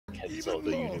ends of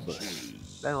the universe.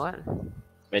 Then what?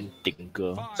 When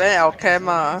Tinker. Then Alchem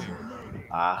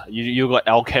Ah, you got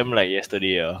Alchem like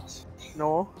yesterday,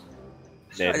 No.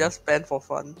 Then I just banned for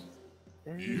fun.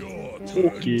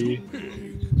 okay.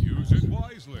 Use it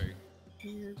wisely.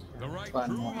 The right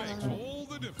crew makes all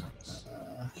the difference.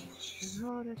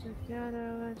 Hold it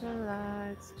together when the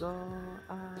lights go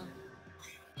out.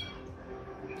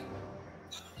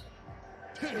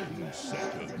 10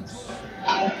 seconds.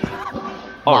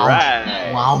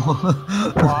 Alright. Wow.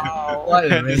 Wow. What a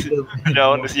random. I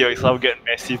want to see yourself get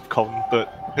massive counted.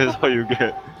 That's what you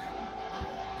get.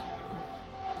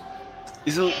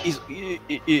 It's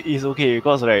okay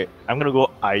because right, I'm gonna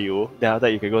go IO, then after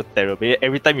that you can go Terrorblade.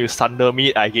 Every time you sunder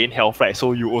me, I gain health, right?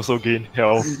 So you also gain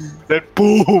health. Then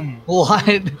boom! What?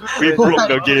 We broke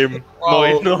the game.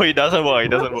 Wow. No, it doesn't work. It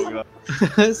doesn't work.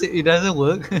 It doesn't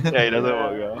work. Yeah, it doesn't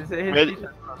work. You say Imagine- HP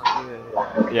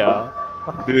something. Yeah.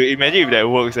 Dude, imagine if that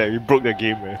works, we broke the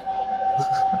game.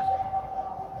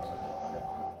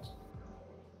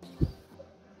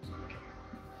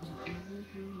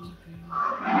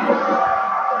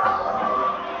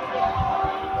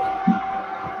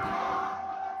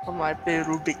 I play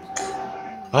Rubick.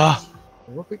 Ah,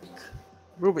 Rubick.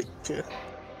 Rubick.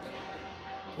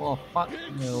 Oh fuck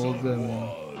the ogre man.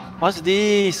 what's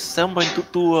this?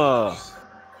 7.22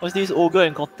 What's this ogre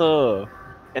and quarter?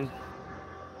 And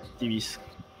TV's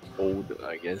old,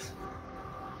 I guess.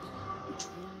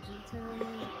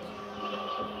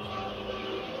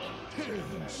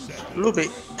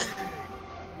 Rubick.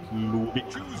 Rubick.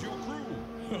 Choose your crew.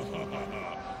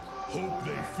 Hope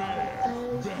they fare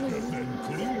better than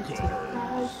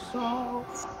Klunkers.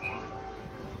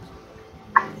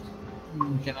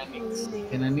 Can I nix?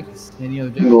 Can I nix any Go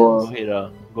objectives?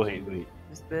 ahead, go ahead.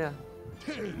 Just there.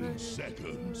 10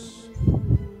 seconds.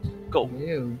 Go.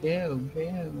 Go.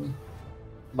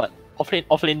 But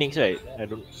offlane next, right? I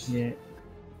don't. Yeah.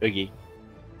 Okay.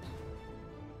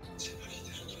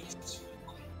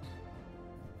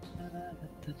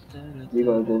 You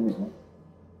gotta go me.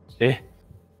 Eh?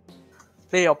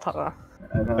 Play your part.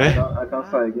 I can't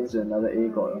fight against another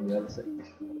A-god on the other side.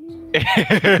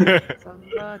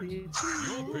 Somebody.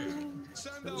 Your pick.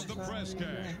 Send out the press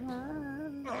gang.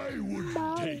 I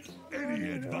wouldn't take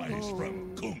any advice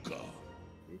from Kunka.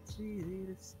 It's easy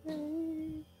to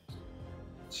say.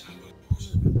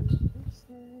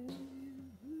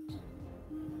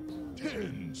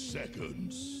 10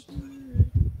 seconds.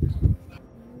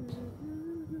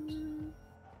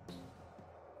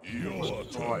 Your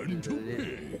turn to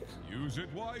pick. Use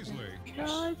it wisely.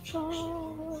 I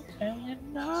fall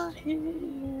and I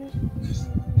hear.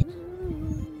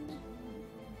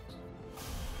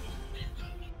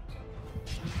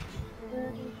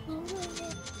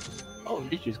 Oh,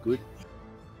 Lich is good.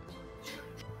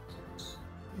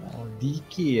 Oh,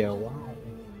 DK, wow.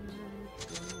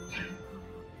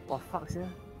 What fuck, yeah?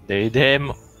 They damn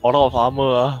a lot of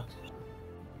armor.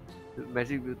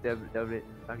 Magic build Terrorblade.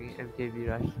 Fucking MKV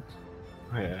rush.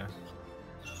 Yeah.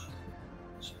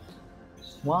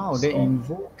 Wow, the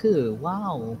Invoker,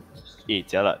 wow.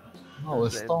 Jialat. Wow,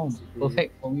 a storm.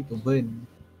 Perfect for me to burn.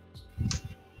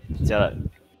 Jialat.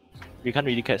 We can't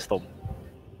really catch Storm.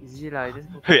 Easy lah,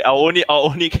 just go. Wait, our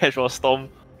only catch was Storm.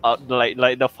 Like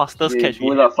the fastest catch we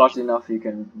Bullet have. fast enough, you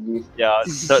can leave. Yeah,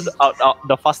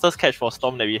 the fastest catch for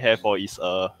Storm that we have for is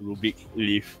Rubick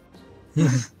Leaf.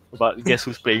 But guess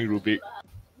who's playing Rubick?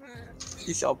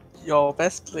 He's your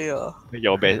best player.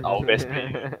 Our best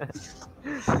player.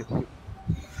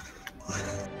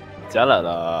 Jialat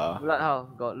lah. Bulat how?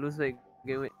 Got lose weight,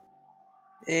 gain weight.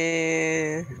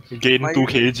 Gain My 2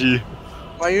 kg.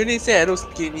 My unit say I look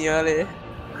skinnier leh.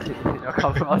 Your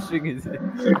cover string is it?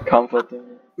 Comforting.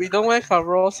 We don't wear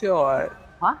coveralls here, what?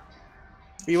 Huh?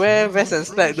 We wear vest and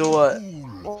slack though, what?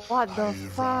 What the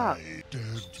fuck? Dead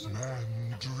man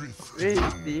drifting.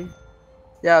 Really?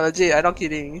 Yeah, legit, I'm not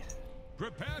kidding.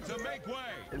 Prepare to make way.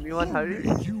 Everyone hurry?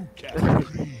 You can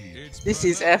breathe. This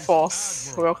is Air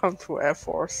Force. Welcome to Air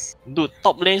Force. Dude,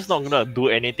 top lane's not gonna do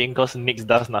anything because Nyx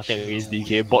does nothing against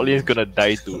DK. Bot lane's gonna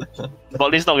die too.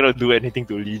 Bot lane's not gonna do anything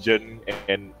to Legion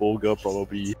and Ogre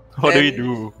probably. What do we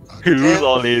do? We lose And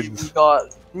all We lanes. got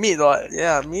mid, what?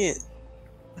 Yeah, mid.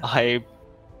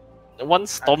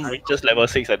 Once Storm reaches level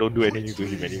 6, I don't do anything to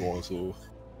him anymore, so...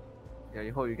 Yeah,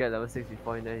 you hope you get level 6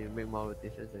 before and then you make more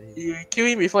rotations than him. You kill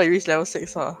him before he reach level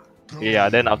 6, huh? Yeah,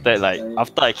 then after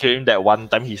I kill him that one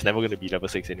time, he's never gonna be level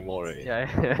 6 anymore, right? Yeah,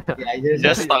 Yeah,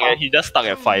 He just stuck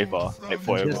at 5, like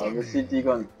forever. The city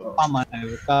gone. farm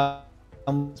mana,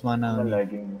 come mana only.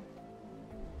 Lagging.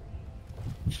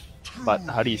 But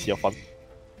how do you see your farm?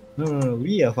 No,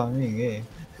 we are farming, eh.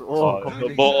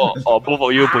 Both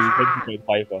of you position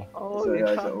 2.5. Oh, So yeah.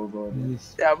 yeah, it's an ogre.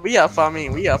 This- Yeah, we are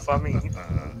farming. We are farming.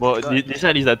 But this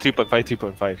one is a 3.5,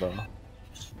 3.5.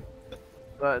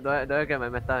 Do I get my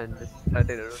meta and just try to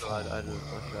take the rune or I don't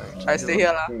know? I stay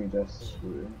here lah. I think you just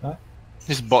screw it.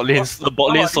 This bot lane, the bot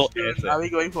How lane about so this ass. rune? Are we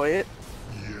going for it?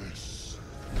 Yes.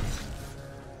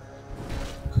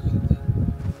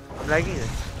 I'm lagging it.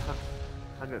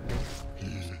 100 ping.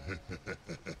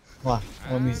 Wow,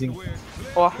 what missing?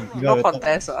 Wow, You no got it.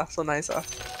 contest so nice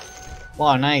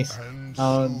Wow, nice. And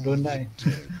Now so don't die.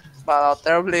 But our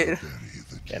Terrorblade,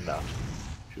 And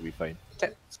should be fine.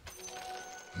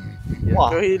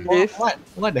 Wow, will he live?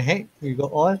 what the heck? We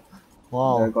got all? Yeah, I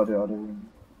Wow. got the other room.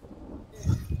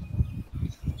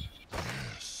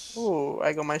 Oh,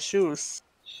 I got my shoes.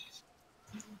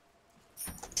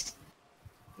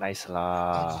 Nice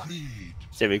lah. agreed.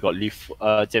 Then we got leaf.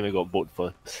 Then we got boat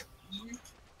first.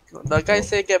 The guy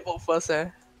say get boat first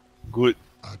Good.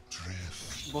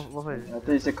 Adrift. Both of it. I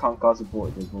thought you said can't cast a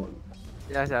boat, the boat.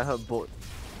 Yeah, I heard boat.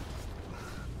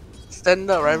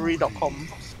 Standardrivalry.com.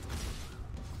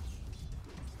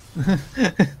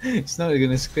 It's not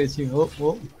gonna scratch him. Oh.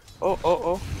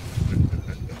 Oh.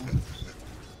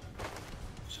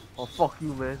 Oh, fuck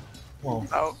you, man. Wow.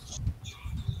 Ouch.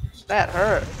 That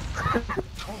hurt.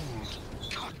 Cold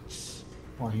cuts.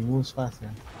 Wow, he moves fast, yeah.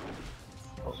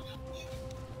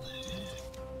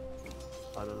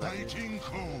 I don't like it. Biting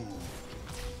cold.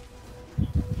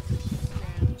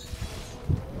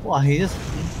 Wow, he just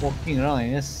walking around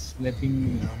and just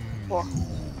slapping me. Wow.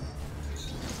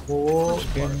 Oh,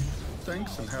 can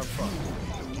Thanks and have fun.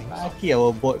 lucky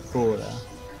our bot pro lah.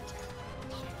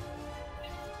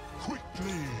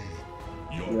 Quickly.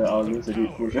 Yeah, I'll lose a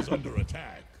bit push. under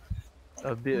attack.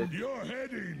 A bit. You're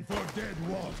heading for dead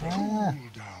water. Ah. Cool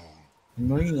down.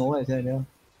 Annoying or what, yeah?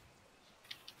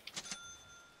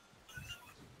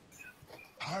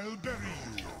 I'll bury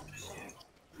you.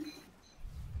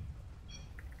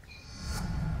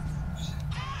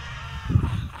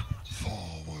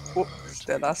 Forward. Oh,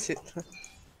 that last hit. Oh,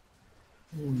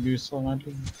 you saw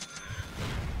nothing.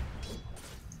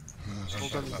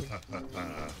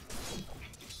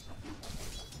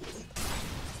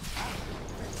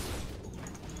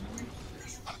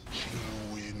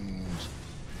 Chill wind.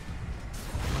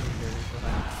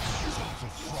 Songs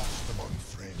of frost among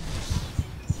friends.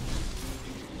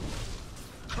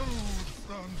 Cold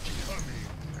front coming.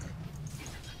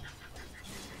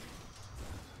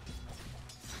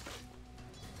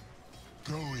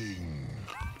 Going.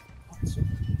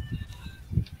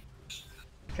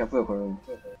 Careful your corner.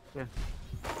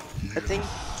 I think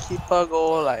keeper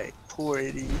go like 2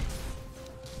 already.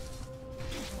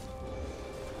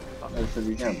 That's the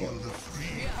reason I Feel bought. the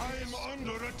free. I'm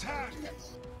under attack.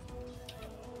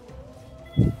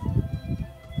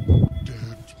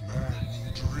 Dead man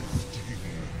drifting.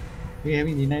 We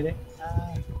haven't denied that.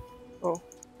 Oh,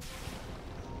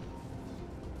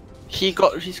 He's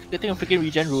getting a freaking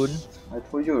regen rune. I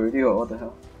told you already, what the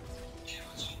hell?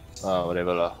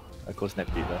 Whatever lah. I go snap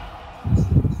it lah.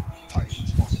 Fight.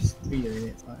 3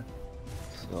 already.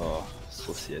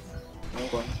 So sian. No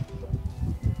one.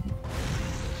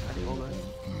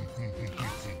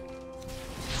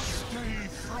 Stay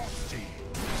frosty.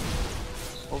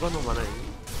 Ogre no mana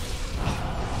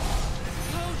already.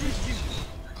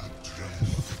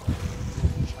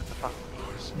 What the fuck?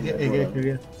 Get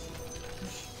clear.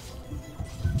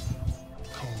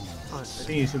 Oh, I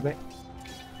think you should back.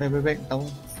 Back, down.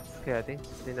 okay, I think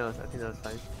that was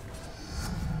fine.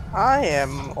 I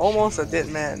am almost a dead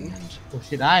man. Oh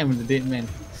shit, I am the dead man.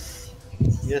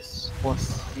 Yes,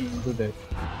 force me into that.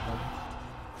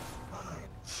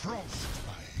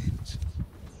 Frostbite.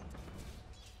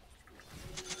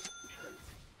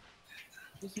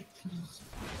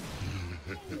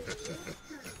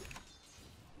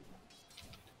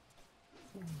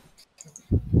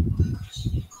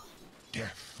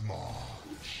 Death March.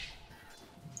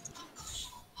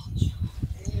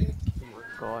 Oh my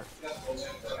god.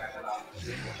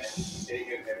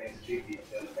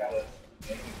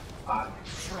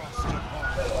 Frosted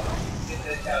heart.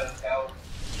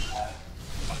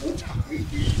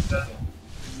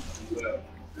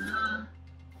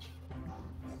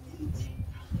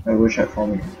 I go check for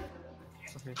me.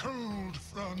 Cold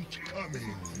front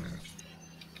coming.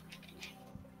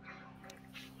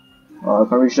 I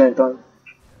can't reach that in time.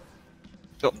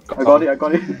 I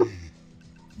got it.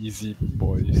 Easy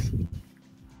boys.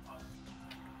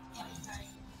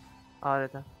 Ah,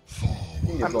 later.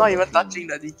 I'm not even touching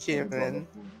the DK, man.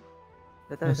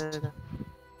 Later.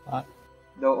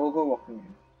 The ogre walking.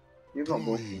 You got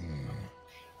both. Going.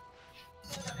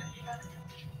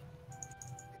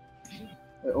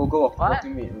 Ogre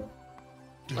walking mid.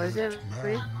 What is it?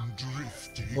 Free?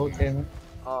 Okay, man.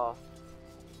 Oh.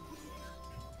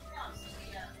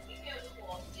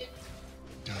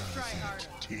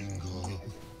 Tingle.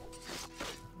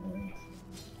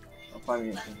 5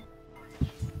 minutes.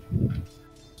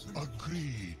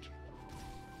 Agreed.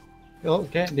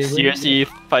 Okay, they will. Seriously,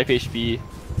 5 HP.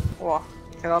 Wow,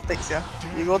 cannot take yeah.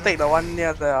 You go take the one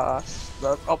near the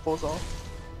outpost or.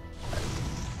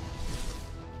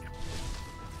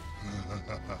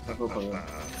 Go for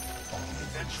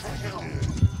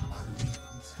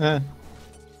it.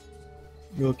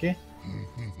 You okay?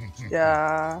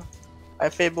 Yeah, I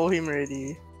fable him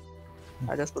already.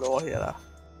 I just put the wall here lah.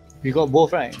 We got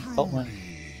both, right? Top one.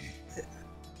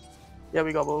 Yeah,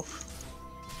 we got both.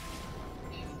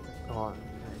 Come on.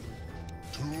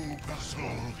 To battle.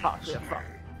 Fuck, yeah, fuck.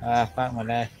 Ah, fuck my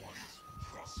life.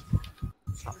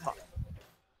 Fuck, fuck.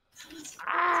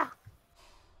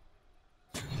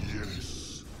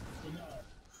 Yes.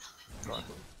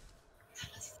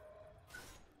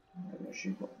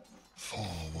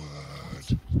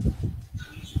 Forward.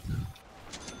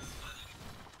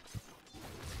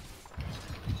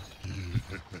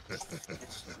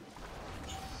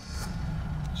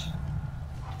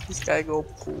 This guy go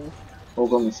pool.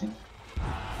 Ogre missing.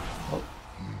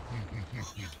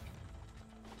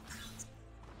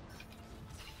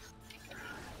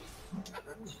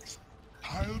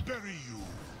 I'll bury you.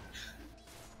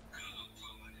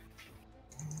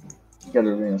 You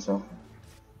gotta ring yourself.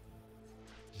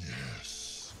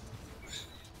 Yes.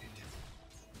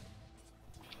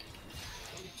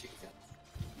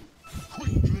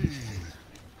 Quickly.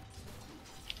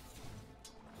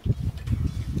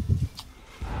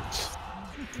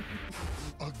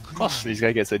 Of course, this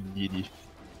guy gets a DD.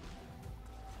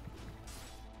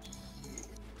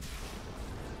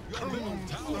 Your middle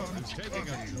tower is taking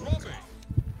a drubbing.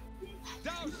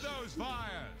 Douse those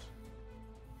fires.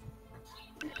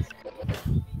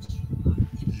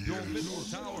 Your middle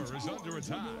tower is under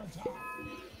attack.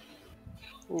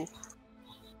 Ooh.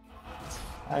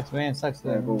 Sucks, man. Sucks,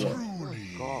 Yeah, man. go walk. Truly.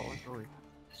 God, what's going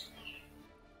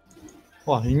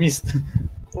Wow, he missed.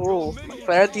 Oh,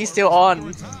 clarity still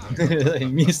on. He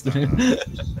missed, man.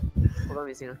 Hold on,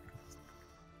 missing.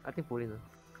 I think pulling.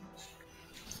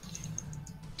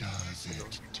 Does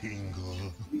it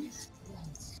tingle?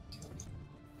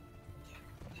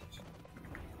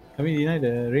 Can we deny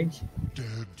the range?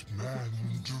 Dead man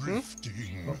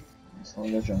drifting. It's not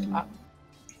your jungle.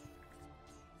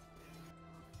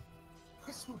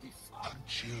 A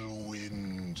chill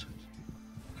wind.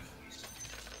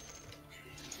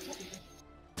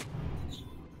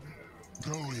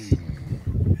 Going.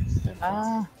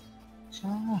 Ah.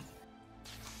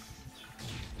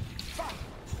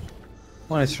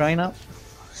 Want to shrine up?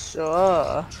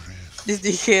 Sure. This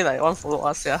DK like want follow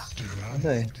us yeah.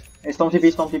 Okay. Hey, Storm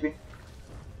TP, Storm TP.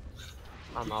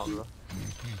 I'm out, bro.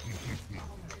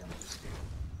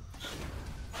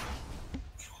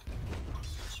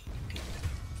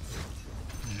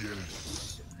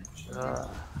 Yes.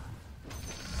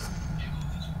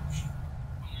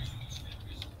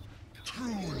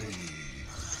 Truly.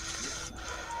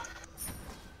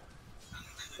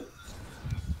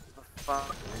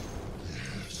 Fuck.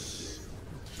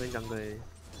 Going jungle.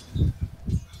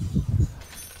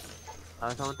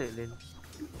 Someone take lane.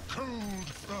 Cold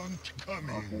front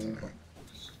coming.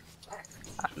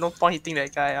 No point hitting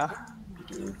that guy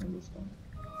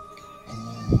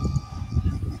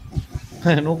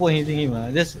No point hitting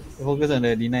him. Just focus on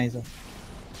the denies. To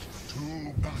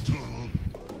battle.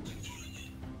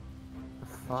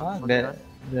 Fuck that.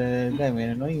 The guy, man,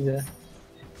 annoying.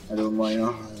 I don't mind.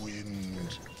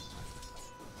 Wind.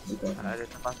 Okay. I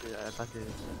pass it.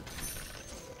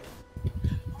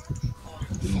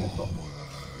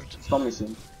 Storm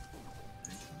missing.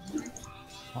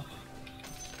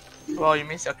 Well, you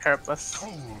missed your carapace.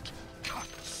 Cold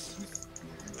cuts.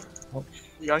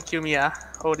 You gonna kill me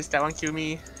Oh, this guy wanna kill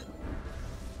me.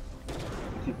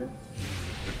 Keep it.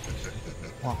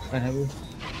 Oh, can't have you.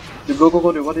 Dude, go,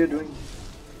 dude. What are you doing?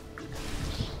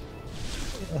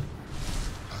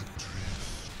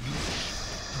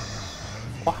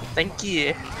 Wow, thank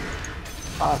you.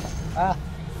 Ah.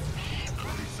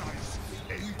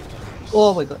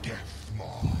 Oh my god.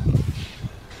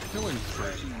 Killing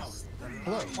spree.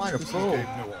 Hello, Wonderful. this is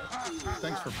Gabe Newell.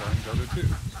 Thanks for playing Dota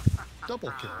 2.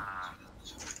 Double kill.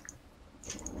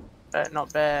 Not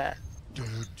bad. Dead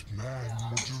man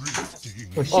drifting.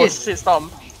 Oh shit. Oh shit,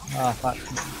 Storm. Ah, fuck.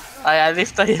 I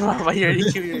lifted him up, but he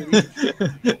already killed you already.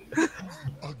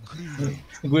 Agreed.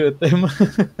 Good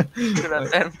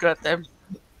attempt. Good attempt.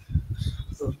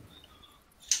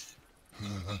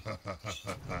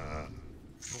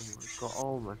 god,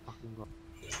 oh my fucking god.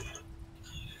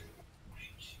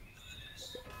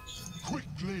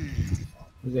 Quickly.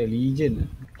 Who's that Legion?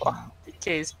 Wow, DK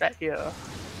is back here.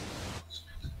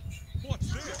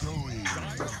 What's this?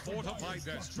 Giants fortified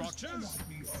their structures.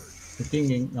 I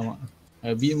think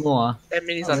a bit more. 10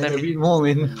 minutes A or 10 bit minutes. more,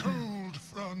 man. Cold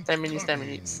front 10 minutes, 10 coming.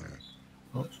 minutes.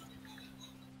 Oh.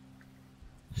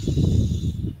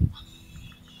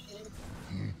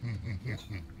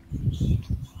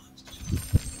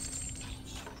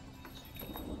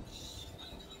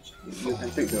 You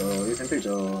can take the.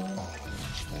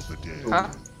 For the dead. Huh?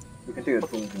 You can take the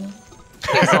throne. You know?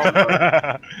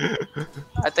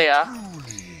 I take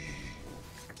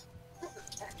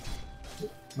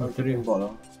I'm taking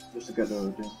bot just to get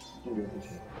the thing.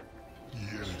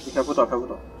 Yes. Be careful,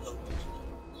 careful.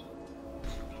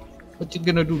 What you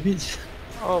gonna do, bitch?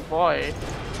 Oh boy.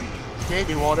 They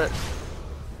rewarded.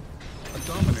 A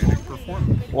dominating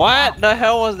performance. What the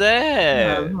hell was I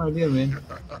that? have no idea, man.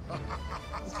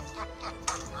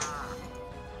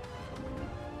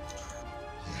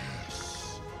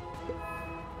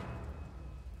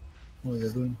 What are you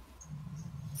doing?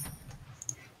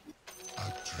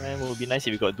 Man, it would be nice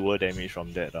if we got dual damage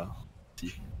from that.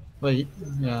 But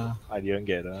yeah, I didn't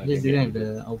get I just didn't have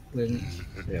the outplay.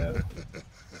 Yeah. I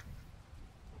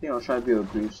think I'll try to build a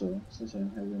Greaves since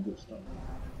I'm having a good start.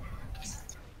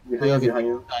 Okay, Behind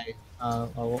you.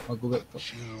 I'll go back.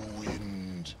 Chill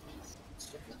wind.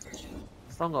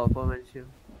 Song of permanent shield.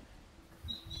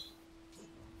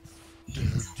 Dead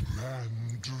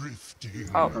man drifting.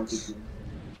 Oh. Can't keep you.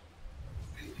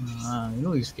 You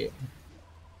know you scared.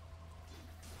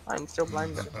 I'm still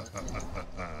blinded.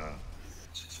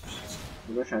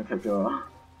 I'm gonna try and capture.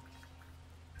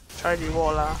 Try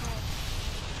reward lah.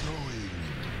 Going.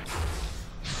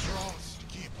 Frost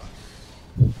keeper.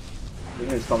 You need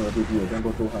to stop the TP, don't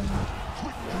go too high.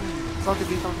 Sound to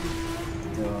be.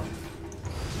 Yeah.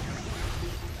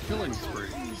 Killing spree.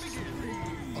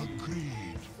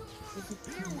 Agreed.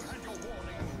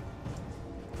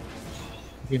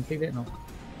 You can take that now.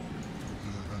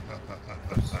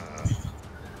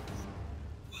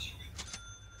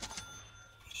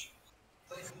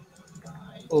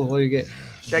 Oh, what do you get?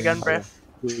 Dragon Breath.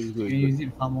 You use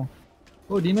it farm more.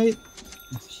 Oh, didn't know it?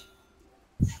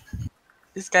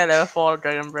 This guy level 4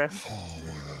 Dragon Breath.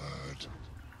 Forward.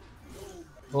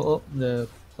 Oh, the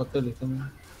portal is coming.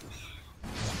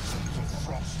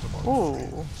 Frost among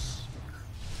Ooh.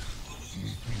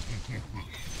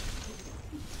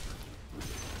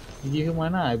 You give him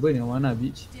mana, I burn your mana,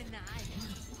 bitch.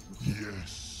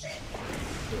 Yes.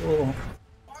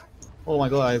 Oh my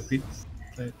god, I beat.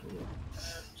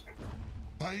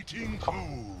 Biting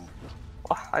cold.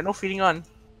 Oh, I know feeling on.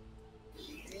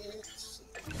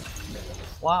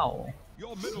 Wow.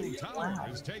 Your middle tower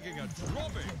is taking a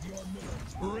drubbing.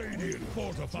 Radiant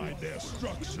fortified their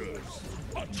structures.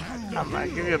 Attack I'm gonna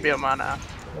give you a bit of mana.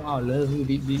 Wow, love you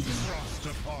did beat me. Frost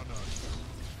upon us.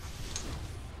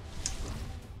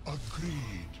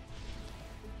 Agreed.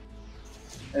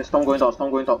 Hey, Storm going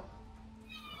top.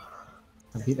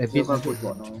 I beat. You're gonna push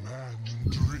bot now. Man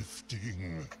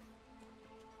drifting.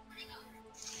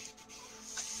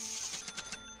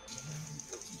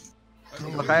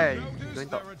 Okay. Notice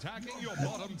they're attacking your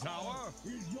bottom tower.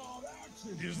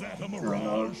 Is that a No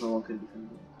mirage? one can defend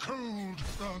it. Cold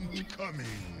front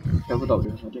coming. Careful top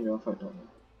here, I think they'll fight top.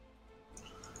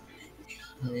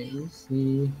 Let me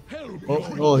see. Help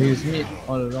Oh, he's mid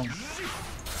all along.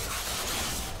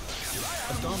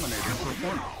 A dominating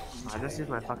performance. I just use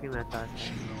my fucking meta.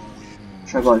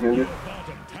 Try bot here,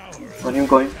 on him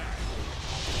going.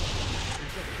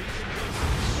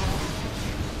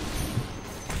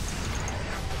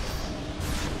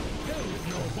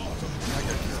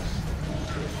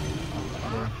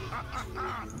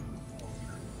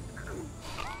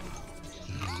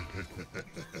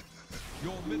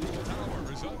 Your middle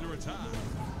tower is under attack.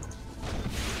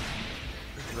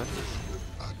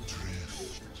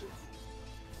 Adrift.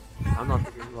 I'm not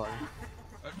taking God.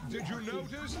 Did you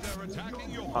notice they're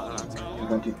attacking your bottom You tower?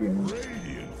 can TP him.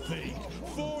 Radiant fake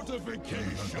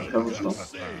fortification Careful Storm.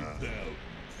 saved them.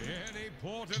 Any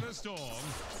port in a storm.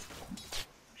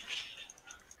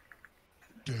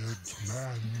 Dead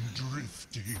man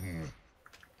drifting.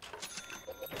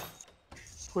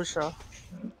 Push her.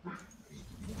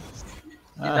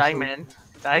 Ah, Dying man.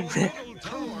 Dying man. Middle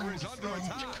tower is under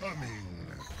attack. Coming.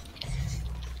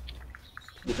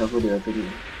 Be careful there, TP.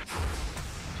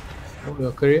 Oh,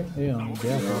 your career? Yeah,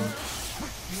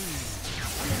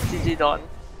 GG Don.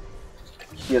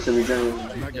 He has a regen.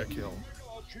 Mega kill.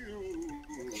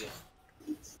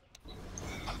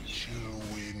 A chill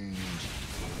wind.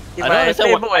 If I don't I understand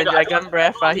Fable what- and I don't- Dragon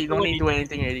Breath, he don't need to do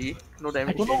anything already. No I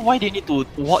damage. don't know why they need to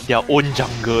ward their own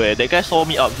jungle That guy saw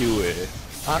me uphill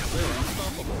Fuck.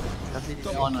 Does it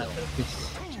They're on a surface.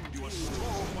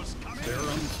 They're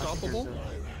unstoppable.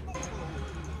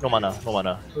 No mana, no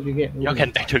mana. What do you get? You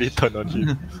can actually turn on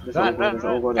him. There's Run, over, there's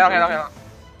over, Cannot, there's cannot,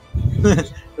 over.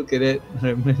 cannot. Look at that,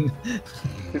 Remnant.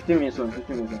 15 minutes on,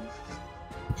 15 minutes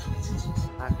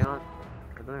on. I cannot.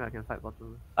 I don't think I can fight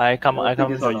bottom. I come Take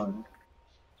this join one you. on.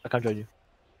 I come join you.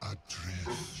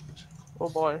 Adrift. Oh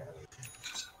boy.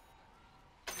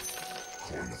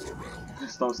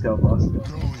 Storm scale fast.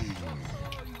 Going.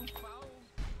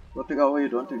 Go take out what you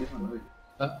don't take this one. Wait.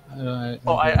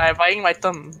 Oh, I'm buying my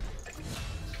term.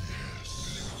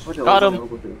 What the Got hell? him. Never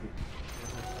go to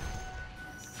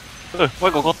it. Why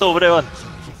got Goto over there one?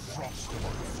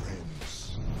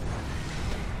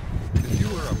 If you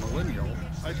were a millennial,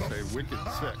 I'd say wicked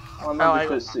sick. Oh, Oh, man, I-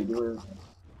 this is sick. Dude.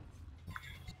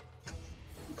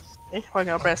 Why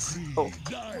cannot press? Oh.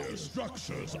 Dire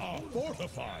structures are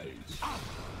fortified.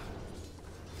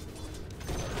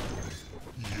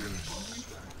 Yes.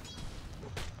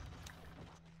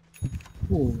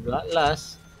 Ooh,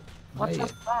 Bloodlust. What the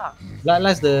Nice. fuck?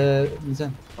 Bloodlust this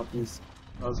one. Copies.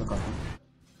 That was a copy.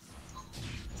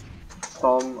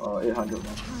 Storm 800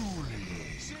 now.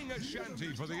 Sing a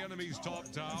shanty for the enemy's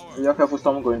top tower. You are careful,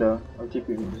 Storm going there. I'll keep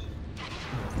you in.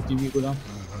 TV go down.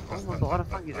 Oh my god, what the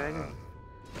fuck you dragon?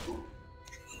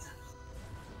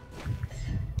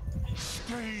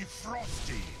 Stay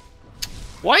frosty.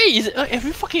 Why is it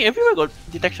everywhere got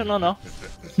detection on now?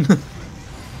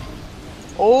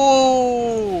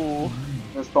 Oh.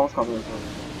 The Storm's coming as well.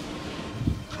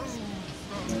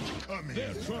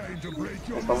 They're trying to break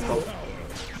your Storm, Storm.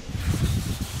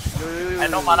 I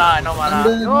know mana, I know mana.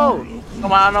 No! No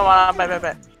mana, no mana.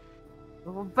 Back.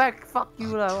 Go back, fuck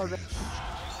you lah. What the...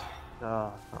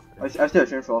 Oh, fuck. I still have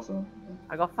Chain Frost.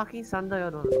 I got fucking Sunder,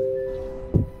 you don't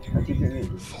know. I keep you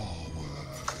in.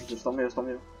 Just Storm here, Storm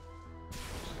here.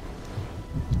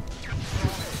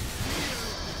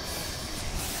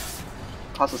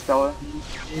 Cast a spell.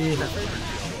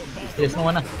 There's no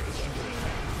one lah.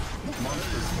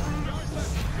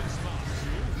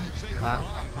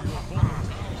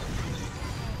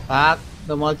 Fuck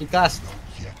the multicast.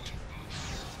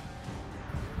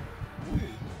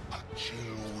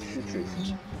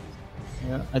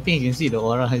 Yeah, I think you can see the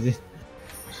aura, is it?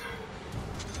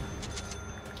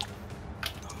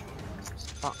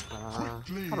 Fuck lah.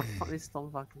 How the fuck this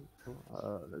storm fucking...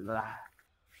 Blah.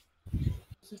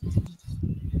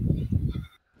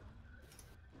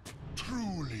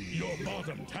 Truly, your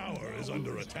bottom tower is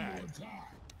under attack.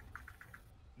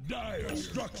 Dire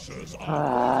structures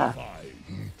are fortified.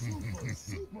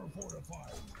 Super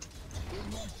fortified.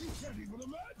 Like you can't even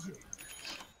imagine.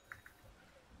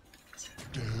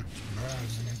 Dead man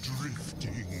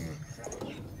drifting.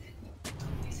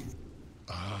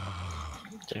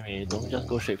 Jamie, don't just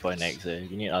go straight for an X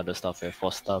You need other stuff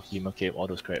Force stuff, Demon Cape, all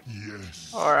those crap.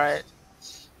 Yes. Alright.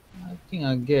 I think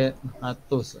I'll get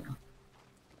Atos.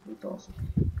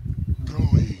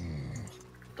 Going.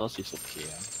 Those is okay.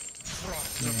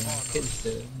 Get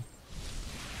the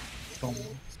strong.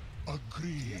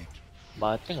 Agreed. But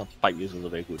I think a pipe is also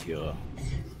very good here.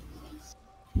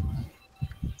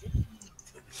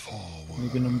 We're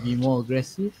gonna be more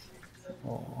aggressive.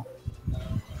 Or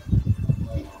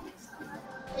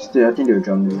Still, I think they'll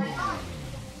jump you.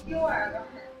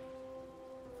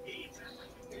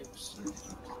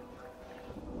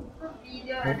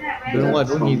 don't know what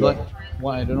rune he got.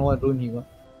 I don't know what rune he got.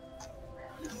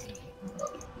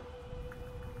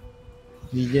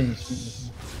 Legion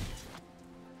is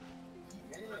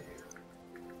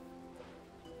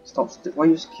Stop. Why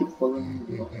you keep following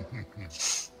me?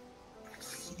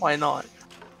 Why not?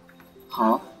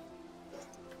 Huh?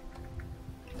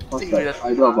 Cause Think like, that's-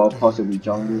 I do have our pass will be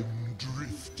jungle.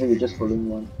 Then we just following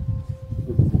one.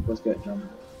 Let's get jump.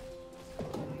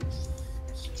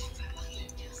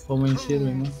 Potencial,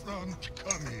 you know. Front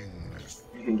coming.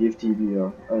 You can give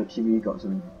TB TB got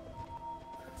some.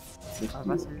 Just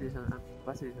Pass this one,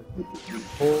 pass this one.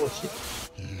 Oh shit.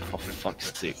 For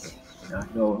fuck's sake. yeah,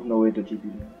 no way to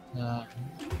TB. Yeah,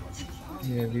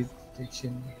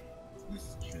 rejection.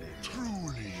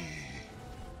 Truly.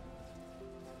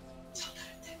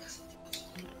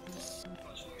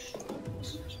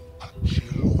 A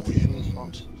chill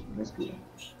wind. That's good.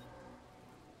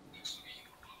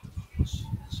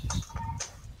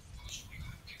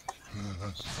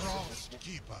 Frost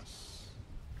keep us.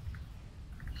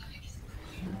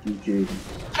 DG.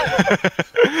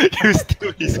 You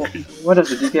still his screen. Why does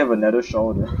the DK have another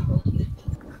shoulder?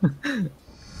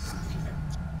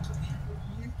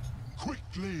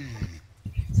 Quickly.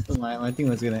 So my thing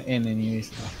was gonna end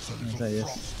anyways. So I just...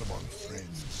 Frost among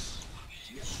friends.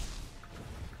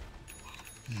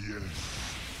 Yes.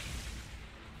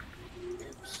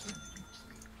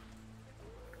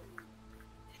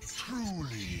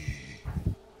 Truly.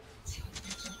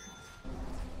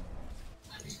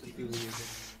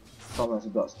 Thomas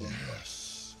Bloodstone.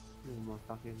 Yes. More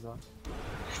fucking god.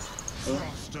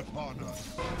 Frost upon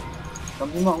us.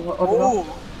 Something wrong, what the hell?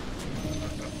 Oh!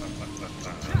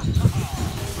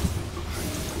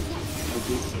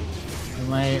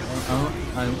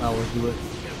 I was good.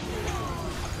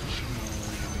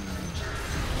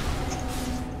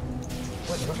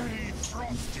 Stay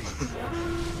frosty.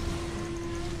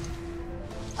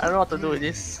 I don't know what to do with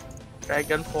this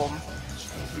dragon form.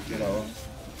 You know,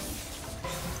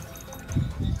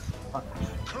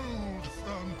 Cold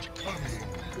front coming.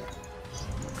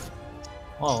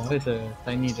 Wow, there's a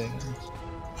tiny dragon.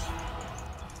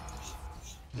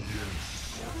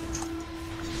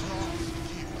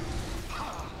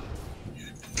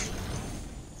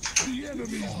 The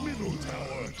enemy's middle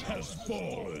tower has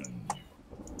fallen.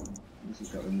 this is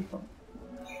got really fun.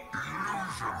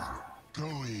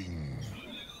 Going.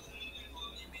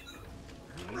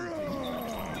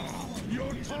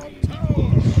 Your top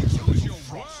tower. So is your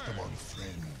frost among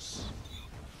friends.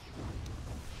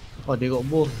 Oh, they got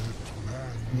both.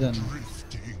 Man Then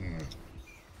drifting.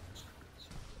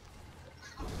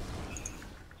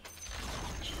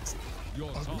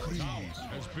 Your top tower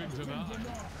has been denied.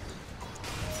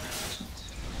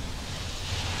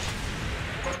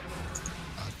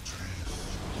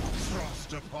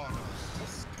 Frost upon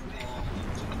us.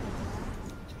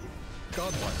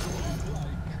 Godlike.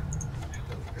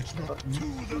 It's not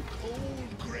to the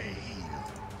cold grave.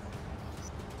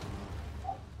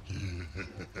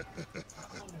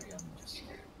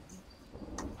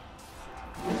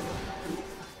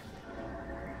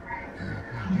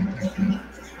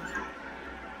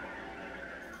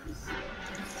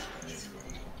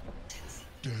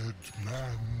 Dead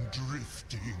man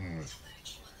drifting.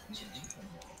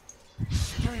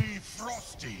 Stay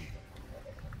frosty.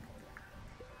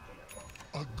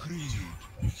 Agreed.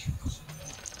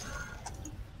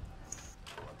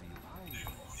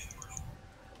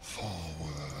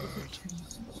 Forward.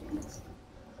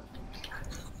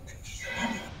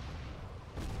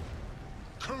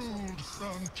 Cold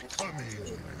front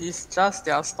coming. It's just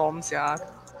their storms, yeah.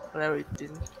 Level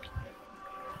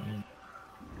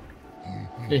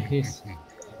 18. he's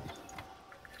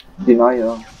Deny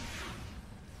it.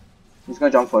 He's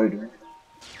gonna jump for you, dude.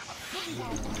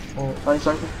 oh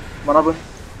Sorry. Mana burn.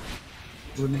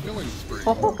 good. Killing spree.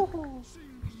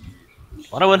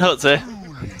 Mana one hurts, eh?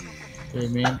 Hey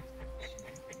man,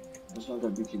 This one's a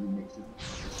big TV next to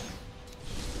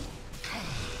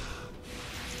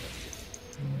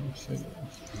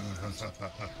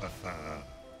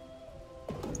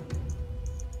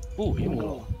Ooh, here we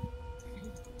go.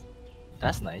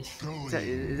 That's nice.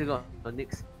 Is it got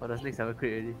Nyx? Or does Nyx have a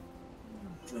crit already?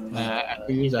 I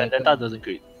could use that. Vendetta doesn't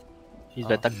crit. He's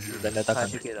Oh. Vendetta I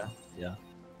can't take crit. it lah. Yeah.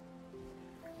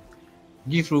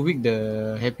 Give Rubick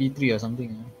the happy tree or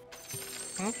something.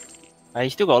 I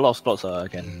still got a lot of slots. I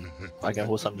can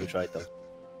hold some neutral item.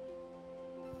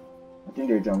 I think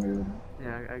they jump here.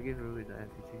 Yeah, I give Ruby the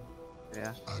MPT.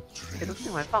 Yeah. A Hey, don't drift.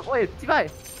 take my farm. Wait, Jibai!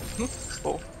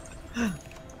 Oh.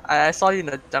 I saw you in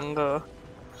the jungle.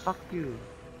 Fuck you.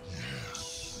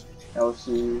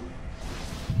 LC.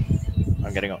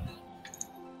 I'm getting out.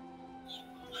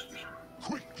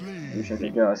 Quickly. Wish I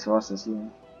could get as fast as you.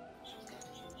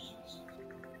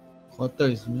 Quarter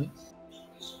is me.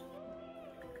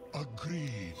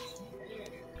 Agreed.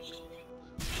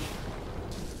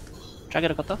 Try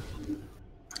get a cutter.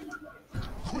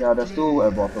 Yeah, there's two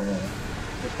at bottom.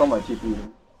 They stole my TP.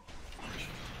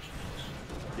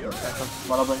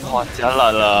 Mana burn. Oh,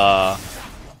 jalan lah.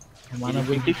 Mana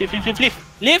burn.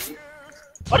 Leave!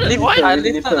 What? Lift, What? I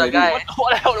lifted the guy.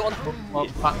 What the hell? What the hell? Oh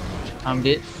fuck, I'm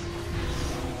dead.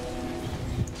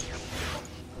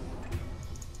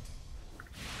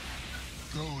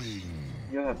 Going.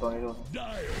 You have tornado.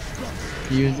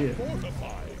 Use it.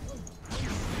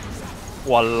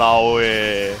 Walao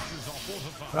eh.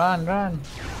 Run.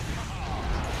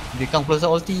 They come closer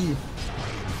ulti.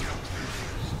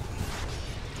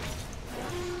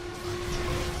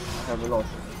 I have a lot.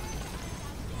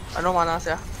 I know mana,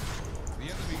 yeah. The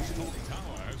enemy's top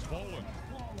tower has fallen.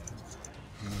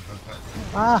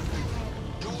 Ah!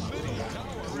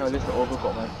 No, at least the over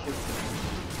got my kill.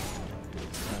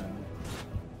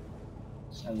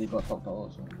 And we got top tower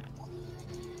also.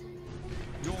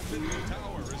 Your middle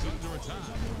tower is under attack.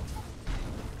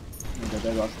 And the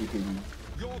guy last week.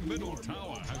 Your middle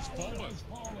tower has fallen.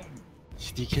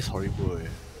 DK is horrible.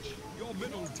 Your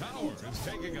middle tower is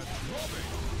taking a drubbing.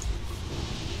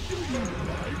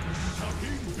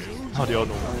 How do y'all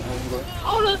know?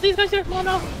 Oh, these guys are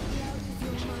mono.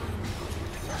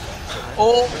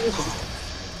 Oh!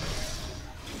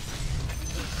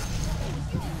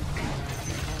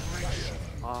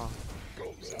 Ah.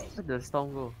 Where the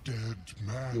storm go? Dead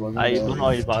man. He wasn't I there. don't know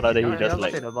if Mana then he just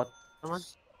like. Take the bottom one.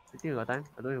 You think you got time?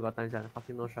 I don't think you got time, Jan.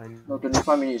 Fucking no shine. No,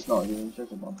 25 minutes not, it's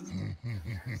just about it.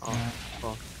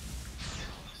 Oh.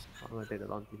 I'm gonna take the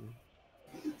long team.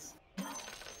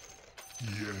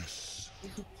 Yes.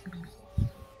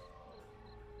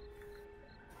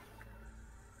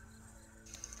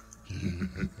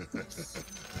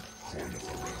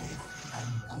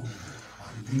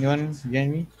 You want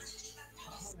behind me?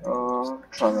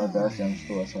 Try my best, I'm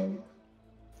still sorry.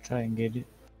 Try and get it.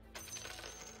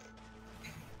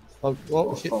 Oh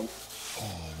shit.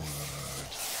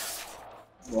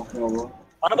 Walking over.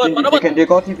 They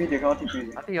got TP, they got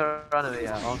TP. I think you're run away,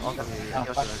 yeah. All coming away. I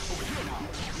think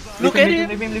you're Look at him!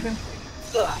 Leave him.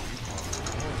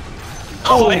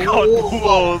 Oh my god, Duo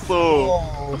also!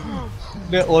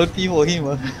 The ulti for him.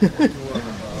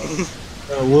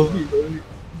 Worth it.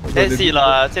 That's it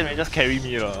lah, Chen just carry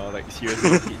me lah. Like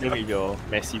seriously, hit them with your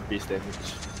massive base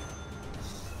damage.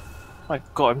 My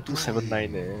god, I'm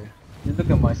 279 eh. You look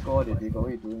at my score, they got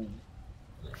what you doing.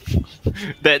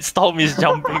 That Storm is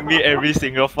jumping me every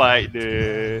single fight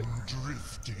dude.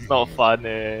 Not fun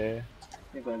eh.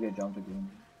 You're gonna get jumped again.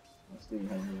 I'll stay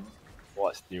behind you.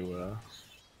 What's new lah?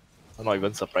 I'm not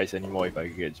even surprised anymore if I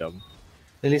get jumped.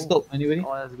 Telescope, anybody?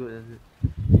 Oh, that's good, that's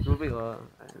good. Rubick or...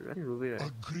 I think Rubick,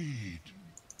 right? Agreed.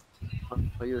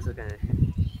 For you also can.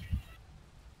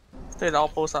 Take the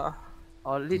outpost ah.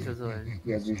 Or Lich also, right?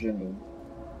 Yeah, vision though.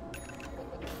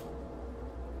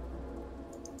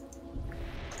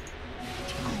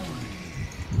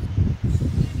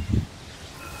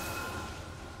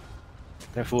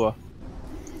 Careful ah.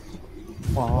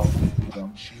 Wow.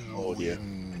 Oh dear.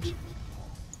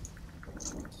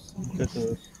 Just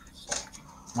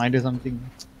mind or something.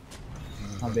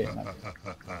 Not bad.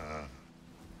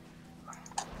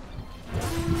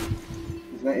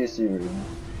 He's gonna AC already.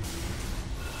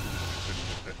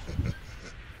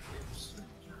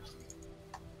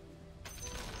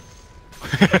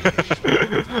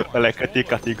 Like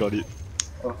Kati got it.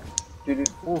 Oh, did it?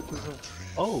 Oh,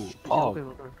 Okay, wow. okay.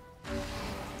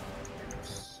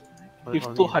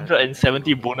 With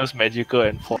 270 bonus magical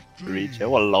and 4 reach,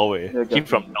 walao eh. Came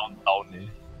from downtown eh.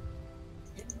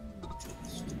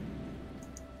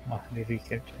 Ah, they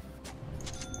recaptured.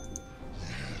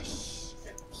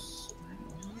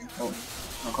 Oh,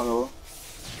 I'm coming over.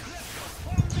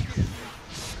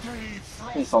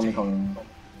 He saw me coming.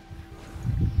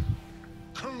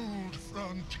 Cold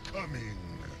front coming.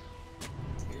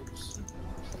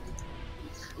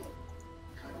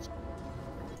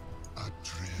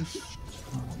 Adrift.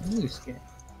 I'm really scared.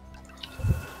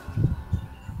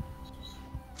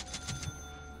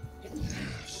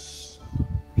 Yes.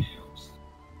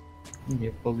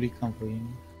 They'll probably come for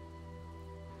him.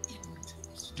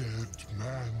 Dead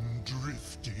man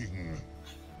drifting.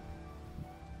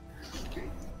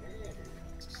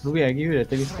 Ruby, I give you the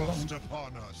telescope. Frost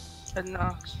upon us. And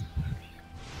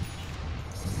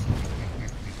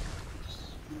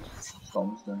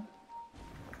Storm's there.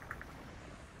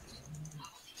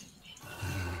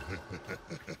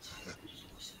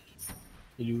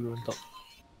 You on top.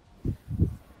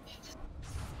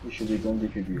 He should be going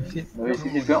DKB. No,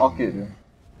 he's gonna arcade. Yeah.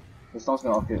 The Storm's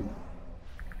gonna arcade.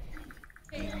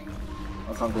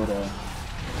 I can't go there.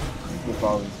 Too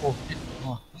far away. Oh shit.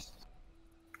 Oh.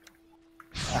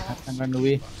 I can run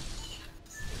away.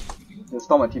 The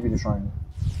Storm at TP to shrine.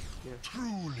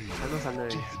 Truly I know Thunder.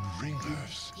 dead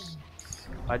ringers.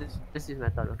 I just use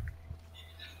meta though.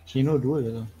 He no duel.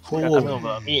 They're coming Oh,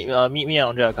 over. Meet me and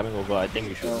Andre are coming over. I think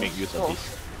we should make use of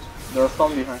this. The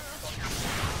Storm behind.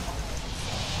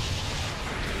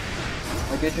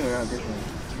 I get him, I get him.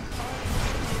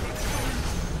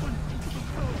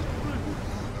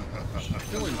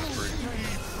 Killing spree.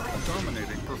 A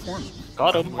dominating performance.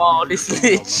 Got him. wow, this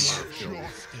Lich.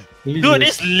 Dude,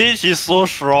 this Lich is so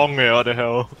strong man, what the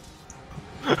hell?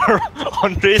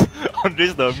 Andre's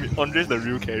the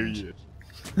real carry.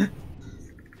 What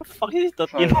the fuck is this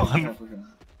 13-1?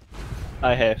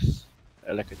 I have.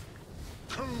 I like it.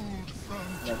 Cold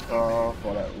front Like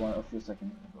for like a few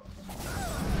seconds.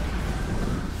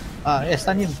 ah, yeah,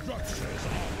 stun him.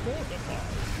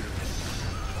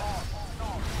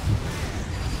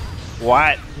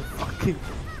 What?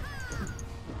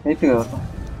 Anything else?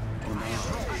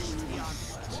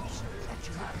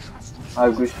 I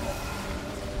agree.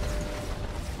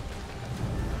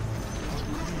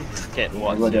 scared Oh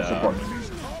what? my god, their support.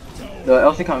 The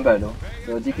LC coming back though.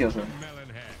 The DK also.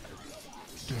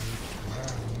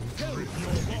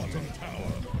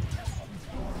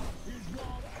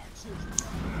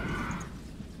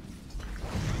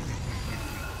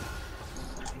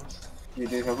 You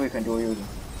do have we can do you.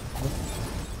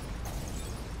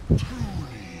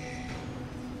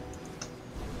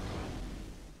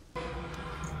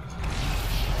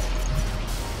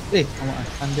 Come on,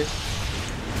 Sunday.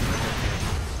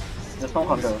 There's no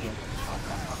combat also.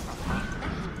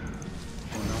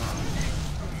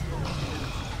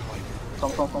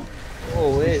 Come.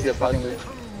 Oh, where is the Starting bug? with.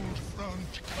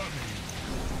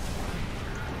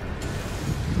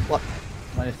 What?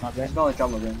 No, it's not He's bad. gonna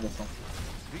jump again, that's all.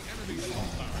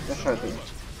 Let's try to.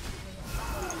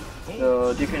 The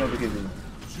DK no DK will.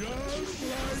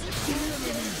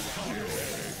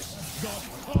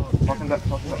 Toss him back.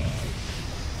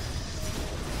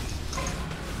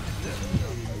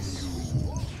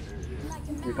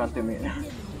 You can't take me.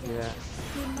 Yeah.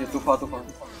 You're too far.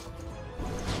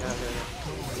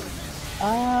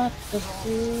 Ah,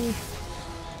 tapi.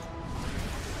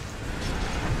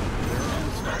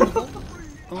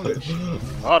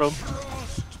 Got him.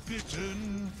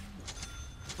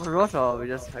 Rush or we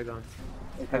just hang on?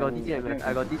 I got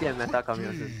DD and meta coming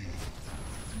out soon.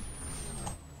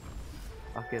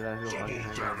 Okay, let's go hang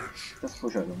on. Just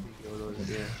push at them.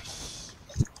 Yeah.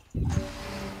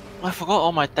 I forgot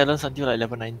all my talents until like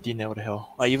level 19. What the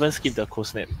hell? I even skipped the cold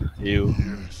snap. Ew.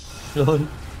 Lol.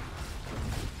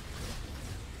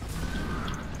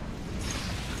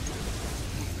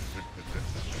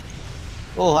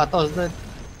 Oh, I thought it was dead.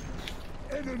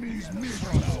 Enemies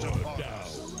middle tower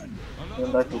down.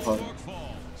 Don't die too far.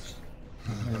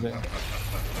 My bad.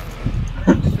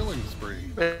 Killing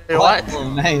spree. Wait, what?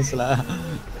 Oh, nice lah.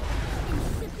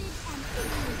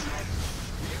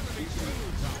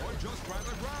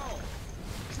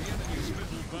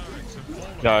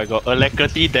 Yeah, I got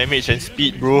alacrity, damage, and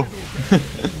speed, bro.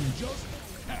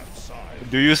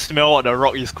 Do you smell what the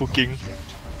rock is cooking?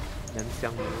 Damn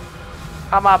xiang, bro.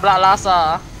 I'm a bloodlust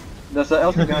ah. There's a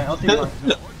LC behind.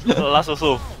 Last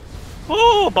also.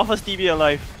 Oh, Buffer Stevie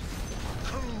alive.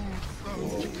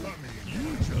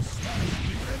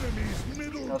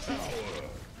 LC.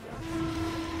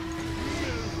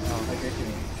 I get you.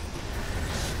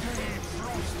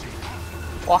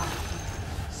 Wow.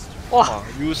 Wow.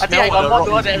 You I smell think I got what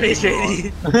more the to rock is damage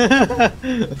already.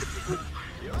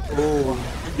 Oh,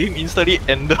 game instantly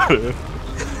ended.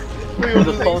 We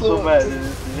just sound so bad.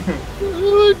 Oh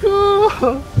my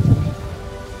god.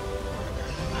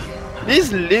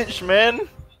 This Lich, man.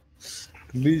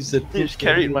 Lich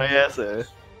carried my ass, eh.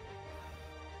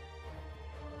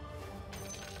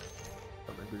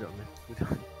 Good job, man. Good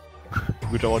job.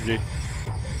 Good job, Andre.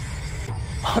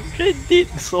 Andre did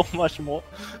so much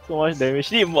damage.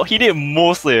 He did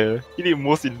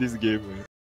most in this game.